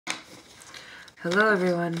Hello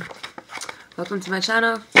everyone, welcome to my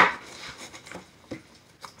channel.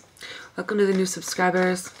 Welcome to the new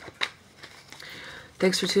subscribers.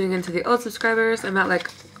 Thanks for tuning in to the old subscribers. I'm at like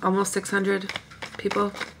almost 600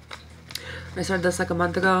 people. I started this like a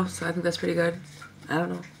month ago, so I think that's pretty good. I don't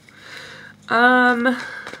know.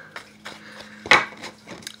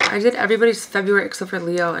 I did everybody's February except for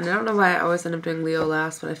Leo, and I don't know why I always end up doing Leo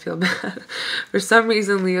last, but I feel bad. For some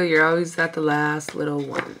reason, Leo, you're always at the last little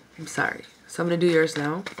one. I'm sorry. So I'm going to do yours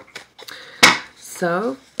now.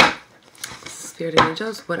 So, Spirit and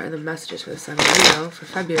Angels, what are the messages for the sign of Leo for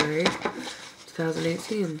February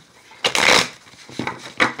 2018?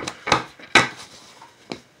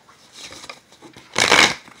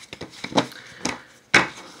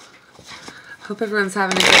 Hope everyone's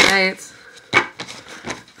having a good night.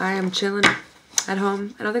 I am chilling at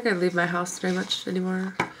home. I don't think I leave my house very much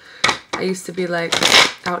anymore. I used to be like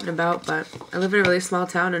out and about, but I live in a really small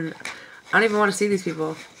town and I don't even want to see these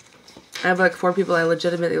people. I have like 4 people I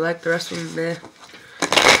legitimately like. The rest of them, meh.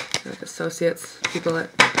 Like associates, people that...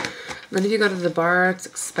 And then if you go to the bar, it's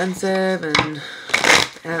expensive and...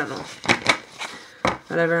 I don't know.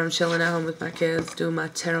 Whatever, I'm chilling at home with my kids, doing my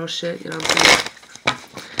tarot shit, you know what I'm saying?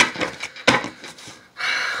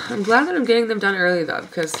 I'm glad that I'm getting them done early though,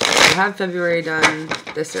 because to have February done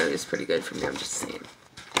this early is pretty good for me, I'm just saying.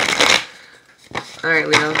 Alright,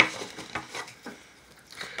 Leo.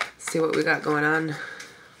 Let's see what we got going on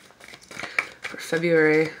for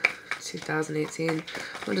February 2018.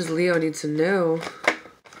 What does Leo need to know?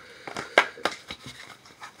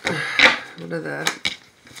 What are the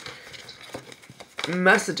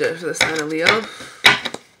messages for the sign of Leo?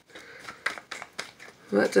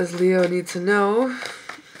 What does Leo need to know?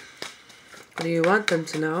 What do you want them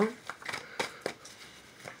to know?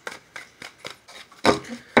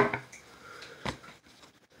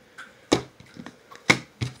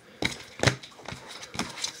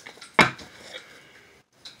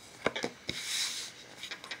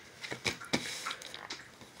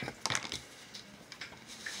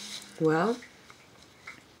 Well,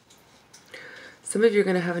 some of you are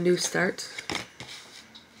going to have a new start.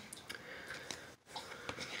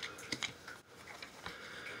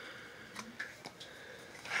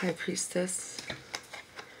 High Priestess,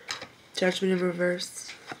 Judgment in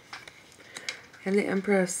reverse, and the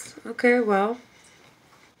Empress. Okay, well,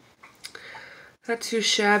 not too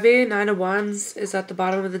shabby. 9 of Wands is at the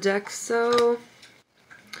bottom of the deck, so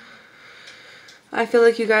I feel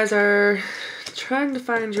like you guys are trying to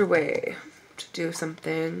find your way to do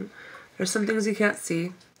something. There's some things you can't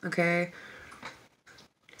see, okay?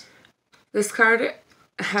 This card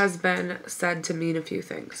has been said to mean a few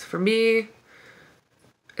things. For me,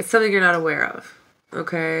 it's something you're not aware of,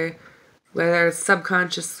 okay? Whether it's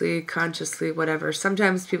subconsciously, consciously, whatever.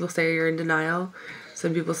 Sometimes people say you're in denial.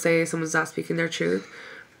 Some people say someone's not speaking their truth.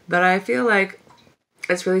 But I feel like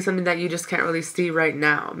it's really something that you just can't really see right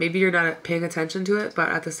now. Maybe you're not paying attention to it, but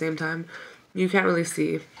at the same time, you can't really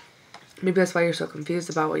see. Maybe that's why you're so confused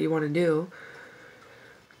about what you want to do.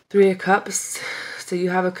 3 of Cups. So you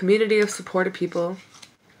have a community of supportive people,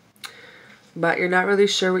 but you're not really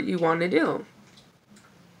sure what you want to do.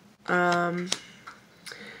 Because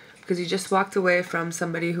you just walked away from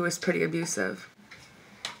somebody who was pretty abusive.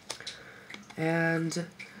 And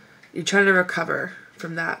you're trying to recover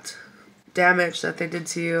from that damage that they did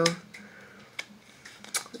to you.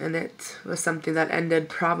 And it was something that ended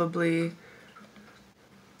probably...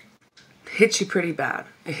 hit you pretty bad.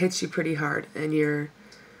 It hits you pretty hard. And you're...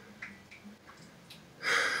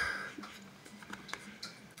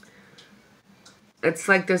 It's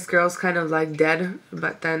like this girl's kind of like dead,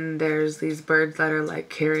 but then there's these birds that are like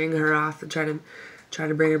carrying her off and try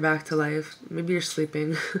to bring her back to life. Maybe you're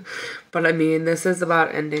sleeping. But I mean, this is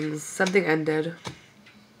about endings. Something ended.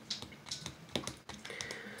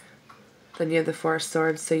 Then you have the 4 of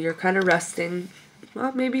Swords, so you're kind of resting.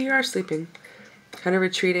 Well, maybe you are sleeping. Kind of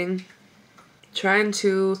retreating. Trying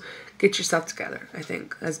to get yourself together, I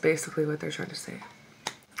think. That's basically what they're trying to say.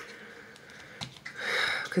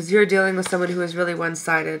 Because you're dealing with someone who is really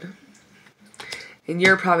one-sided. And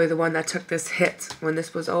you're probably the one that took this hit. When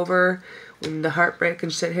this was over, when the heartbreak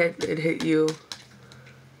and shit hit, it hit you.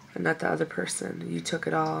 And not the other person. You took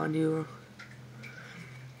it all and you...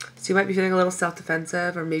 So you might be feeling a little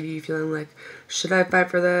self-defensive. Or maybe you're feeling like, should I fight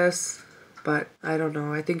for this? But I don't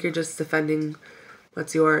know. I think you're just defending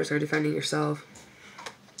what's yours or defending yourself.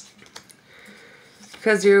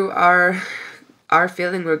 Because you are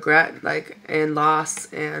feeling regret, like, and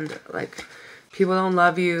loss, and, like, people don't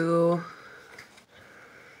love you.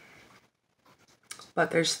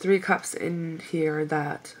 But there's 3 cups in here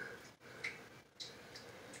that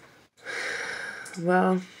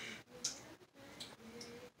Well,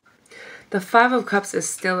 The Five of Cups is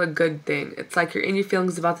still a good thing. It's like you're in your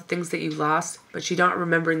feelings about the things that you lost, but you don't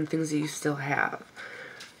remember the things that you still have.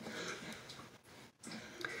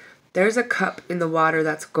 There's a cup in the water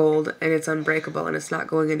that's gold, and it's unbreakable, and it's not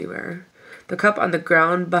going anywhere. The cup on the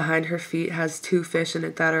ground behind her feet has 2 fish in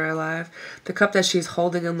it that are alive. The cup that she's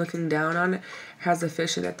holding and looking down on has a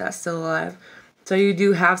fish in it that's still alive. So you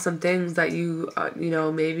do have some things that you,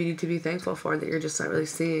 maybe need to be thankful for that you're just not really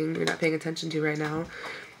seeing, you're not paying attention to right now.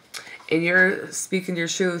 And you're speaking your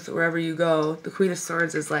truth wherever you go. The Queen of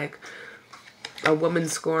Swords is like a woman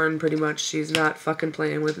scorned, pretty much. She's not fucking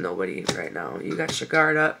playing with nobody right now. You got your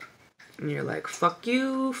guard up, and you're like, fuck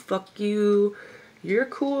you, you're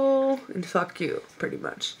cool, and fuck you, pretty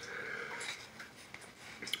much.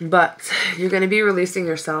 But you're going to be releasing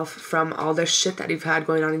yourself from all this shit that you've had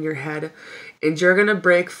going on in your head, and you're going to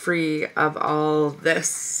break free of all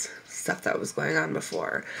this stuff that was going on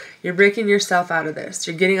before. You're breaking yourself out of this.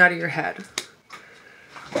 You're getting out of your head.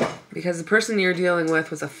 Because the person you're dealing with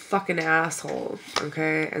was a fucking asshole,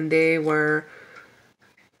 okay? And they were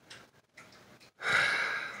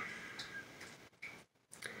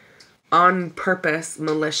on purpose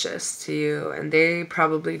malicious to you, and they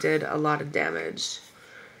probably did a lot of damage.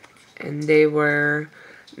 And they were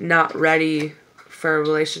not ready for a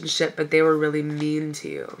relationship, but they were really mean to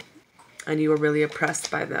you. And you were really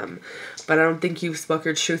oppressed by them. But I don't think you spoke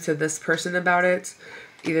your truth to this person about it.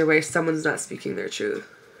 Either way, someone's not speaking their truth.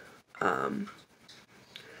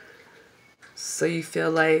 So you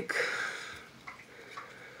feel like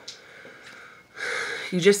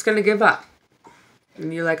you're just going to give up.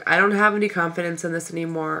 And you're like, I don't have any confidence in this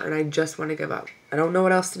anymore, and I just want to give up. I don't know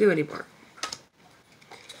what else to do anymore.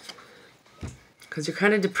 Because you're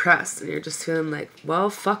kind of depressed, and you're just feeling like, well,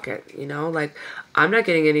 fuck it, like, I'm not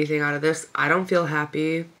getting anything out of this. I don't feel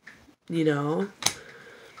happy, The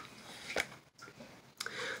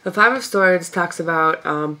Five of Swords talks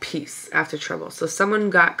about peace after trouble. So someone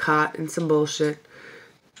got caught in some bullshit,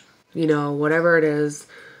 whatever it is,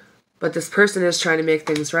 but this person is trying to make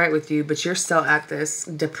things right with you, but you're still at this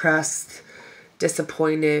depressed,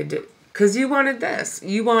 disappointed, because you wanted this.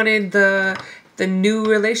 You wanted the new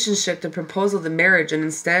relationship, the proposal, the marriage, and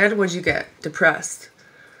instead, what'd you get? Depressed,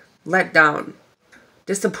 let down,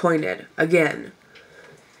 disappointed again.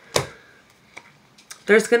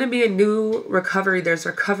 There's going to be a new recovery. There's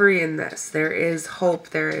recovery in this. There is hope.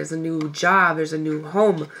 There is a new job. There's a new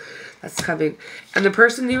home that's coming. And the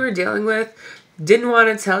person you were dealing with didn't want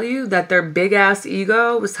to tell you that their big ass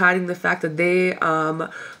ego was hiding the fact that they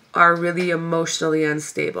are really emotionally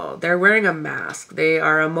unstable. They're wearing a mask. They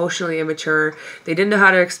are emotionally immature. They didn't know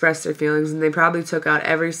how to express their feelings, and they probably took out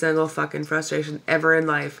every single fucking frustration ever in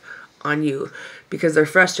life on you because they're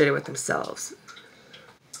frustrated with themselves.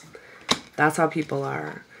 That's how people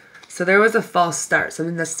are. So there was a false start.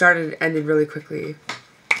 Something that started and ended really quickly.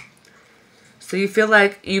 So you feel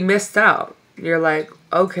like you missed out. You're like,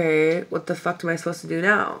 okay, what the fuck am I supposed to do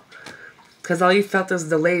now? Because all you felt was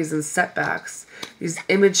delays and setbacks. These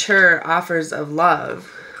immature offers of love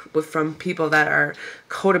from people that are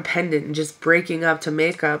codependent and just breaking up to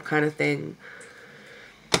make up kind of thing.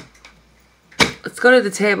 Let's go to the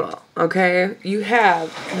table, okay? You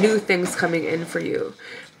have new things coming in for you.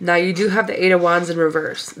 Now, you do have the Eight of Wands in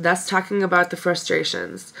reverse. That's talking about the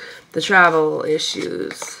frustrations, the travel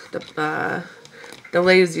issues, the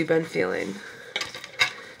delays you've been feeling.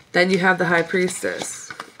 Then you have the High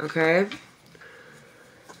Priestess, okay?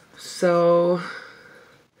 So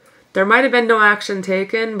there might have been no action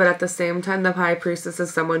taken, but at the same time, the High Priestess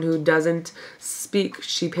is someone who doesn't speak.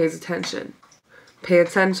 She pays attention. Pay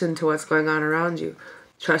attention to what's going on around you.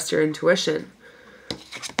 Trust your intuition.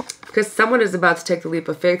 Because someone is about to take the leap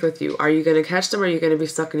of faith with you. Are you going to catch them, or are you going to be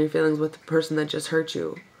stuck in your feelings with the person that just hurt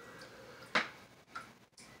you?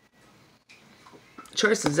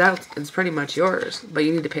 Choice is out. It's pretty much yours, but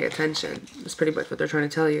you need to pay attention. That's pretty much what they're trying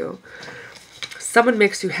to tell you. Someone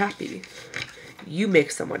makes you happy. You make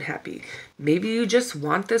someone happy. Maybe you just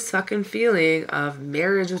want this fucking feeling of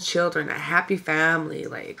marriage with children, a happy family,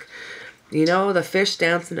 like, the fish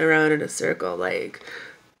dancing around in a circle, like,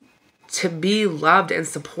 to be loved and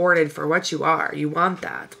supported for what you are. You want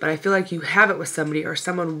that. But I feel like you have it with somebody, or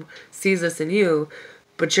someone sees this in you,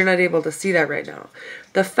 but you're not able to see that right now.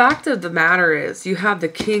 The fact of the matter is, you have the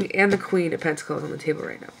King and the Queen of Pentacles on the table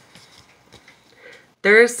right now.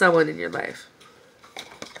 There is someone in your life,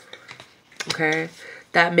 okay,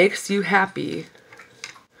 that makes you happy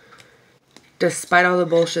despite all the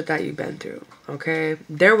bullshit that you've been through, okay?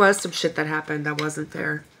 There was some shit that happened that wasn't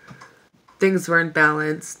fair. Things weren't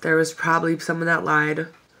balanced. There was probably someone that lied.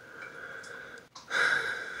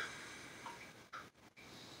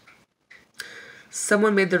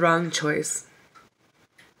 Someone made the wrong choice.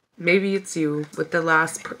 Maybe it's you with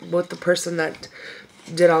the person that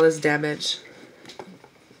did all this damage.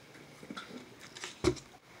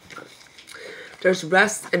 There's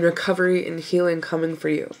rest and recovery and healing coming for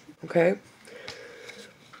you, okay?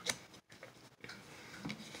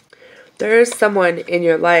 There is someone in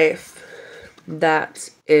your life that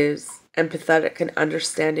is empathetic and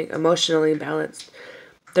understanding, emotionally balanced.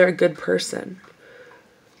 They're a good person.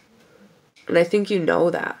 And I think you know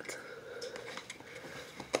that.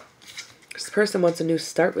 This person wants a new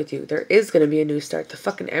start with you. There is going to be a new start. The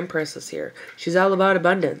fucking Empress is here. She's all about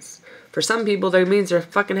abundance. For some people, that means they're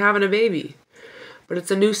fucking having a baby. But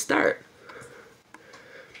it's a new start.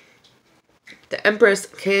 The Empress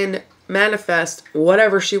can manifest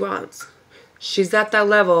whatever she wants. She's at that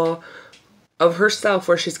level of herself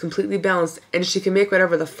where she's completely balanced and she can make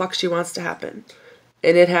whatever the fuck she wants to happen.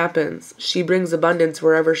 And it happens. She brings abundance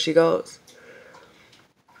wherever she goes.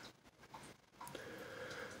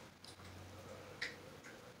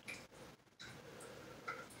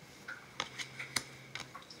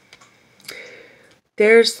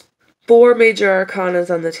 There's 4 major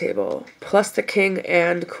arcanas on the table, plus the King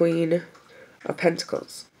and Queen of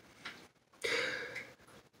Pentacles.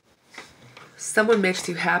 Someone makes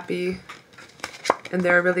you happy, and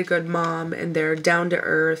they're a really good mom, and they're down to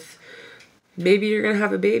earth. Maybe you're going to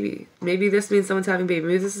have a baby. Maybe this means someone's having a baby.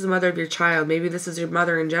 Maybe this is the mother of your child. Maybe this is your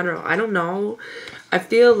mother in general. I don't know. I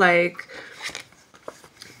feel like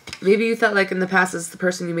maybe you felt like in the past this is the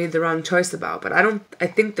person you made the wrong choice about, but I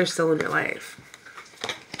think they're still in your life.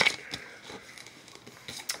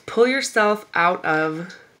 Pull yourself out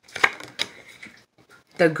of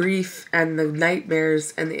the grief and the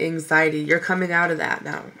nightmares and the anxiety. You're coming out of that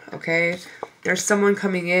now, okay? There's someone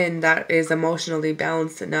coming in that is emotionally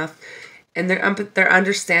balanced enough, and they're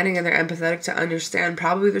understanding and they're empathetic to understand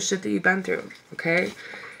probably the shit that you've been through, okay?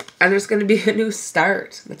 And there's going to be a new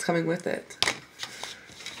start that's coming with it.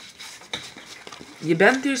 You've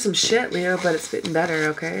been through some shit, Leo, but it's getting better,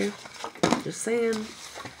 okay? Just saying.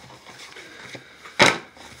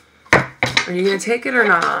 Are you going to take it or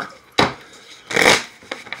not?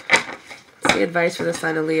 What's the advice for the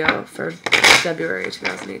sign of Leo for February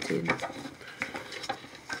 2018?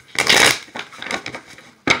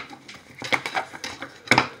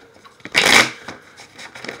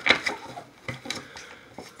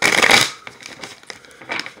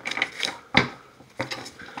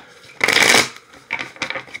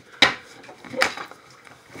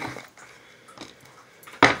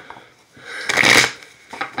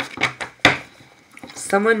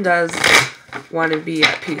 Someone does want to be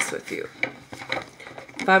at peace with you.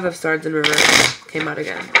 5 of Swords in reverse came out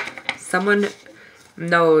again. Someone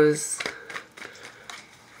knows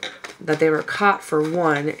that they were caught for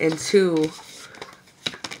 1, and 2,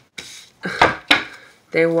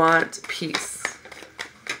 they want peace.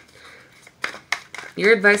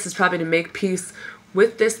 Your advice is probably to make peace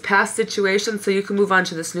with this past situation so you can move on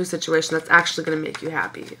to this new situation that's actually going to make you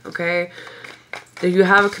happy, okay? If you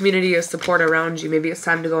have a community of support around you, maybe it's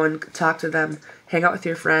time to go and talk to them, hang out with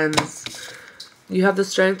your friends. You have the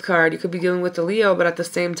Strength card. You could be dealing with the Leo, but at the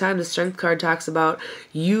same time, the Strength card talks about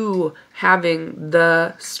you having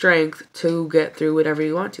the strength to get through whatever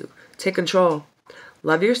you want to. Take control.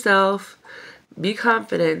 Love yourself. Be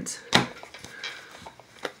confident.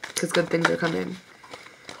 Because good things are coming.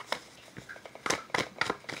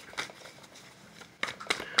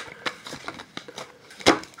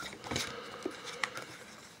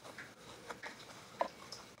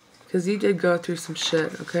 Because you did go through some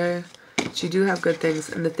shit, okay? But you do have good things.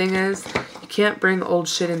 And the thing is, you can't bring old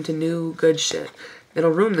shit into new good shit.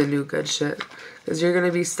 It'll ruin the new good shit. Because you're going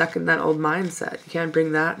to be stuck in that old mindset. You can't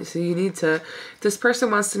bring that. So you need to, if this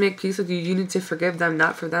person wants to make peace with you, you need to forgive them,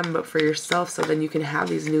 not for them, but for yourself. So then you can have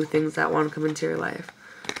these new things that want to come into your life.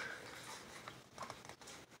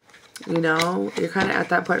 You know? You're kind of at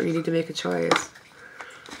that point where you need to make a choice.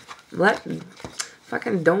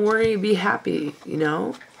 Fucking don't worry, be happy, you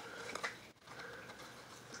know?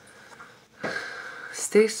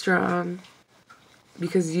 Stay strong,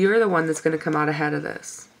 because you're the one that's going to come out ahead of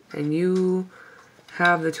this, and you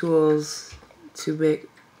have the tools to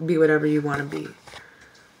be whatever you want to be.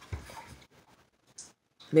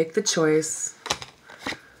 Make the choice.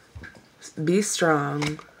 Be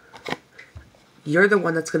strong. You're the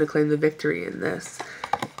one that's going to claim the victory in this,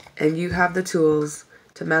 and you have the tools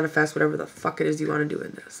to manifest whatever the fuck it is you want to do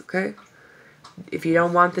in this, okay? If you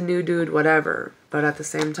don't want the new dude, whatever, but at the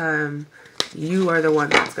same time, you are the one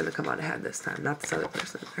that's going to come out ahead this time, not this other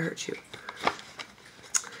person that hurt you.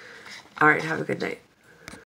 All right, have a good night.